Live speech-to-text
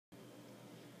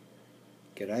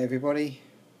G'day everybody,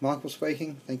 Michael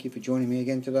speaking. Thank you for joining me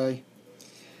again today.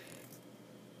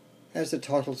 As the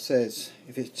title says,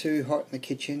 if it's too hot in the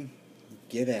kitchen,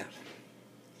 get out.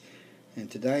 And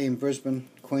today in Brisbane,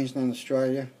 Queensland,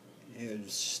 Australia, it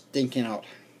was stinking hot.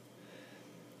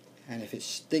 And if it's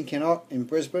stinking hot in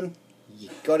Brisbane, you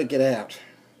got to get out.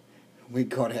 We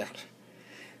got out.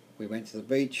 We went to the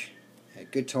beach, had a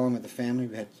good time with the family.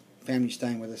 We had family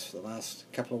staying with us for the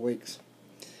last couple of weeks.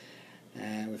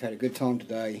 And we've had a good time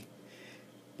today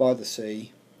by the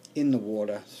sea, in the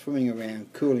water, swimming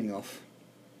around, cooling off.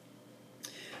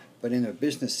 But in a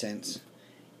business sense,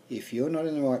 if you're not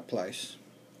in the right place,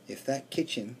 if that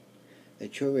kitchen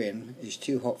that you're in is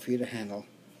too hot for you to handle,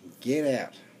 get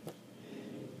out.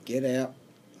 Get out,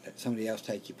 let somebody else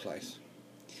take your place.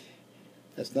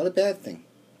 That's not a bad thing,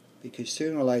 because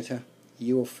sooner or later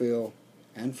you will feel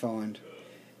and find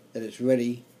that it's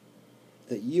ready,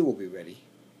 that you will be ready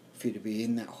for you to be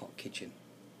in that hot kitchen.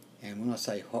 And when I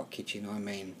say hot kitchen, I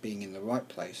mean being in the right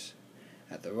place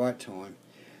at the right time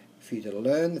for you to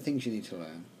learn the things you need to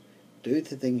learn, do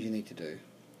the things you need to do,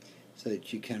 so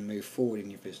that you can move forward in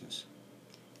your business.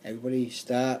 Everybody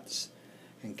starts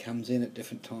and comes in at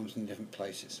different times in different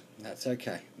places. That's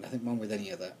okay, nothing wrong with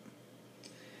any of that.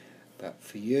 But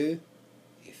for you,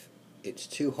 if it's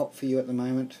too hot for you at the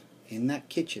moment in that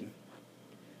kitchen,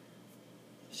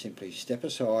 simply step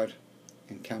aside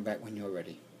and come back when you're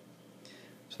ready.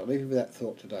 So I'll leave you with that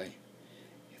thought today.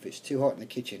 If it's too hot in the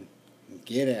kitchen,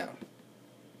 get out.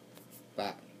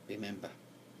 But remember,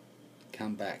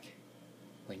 come back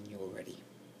when you're ready.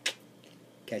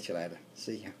 Catch you later.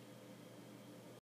 See ya.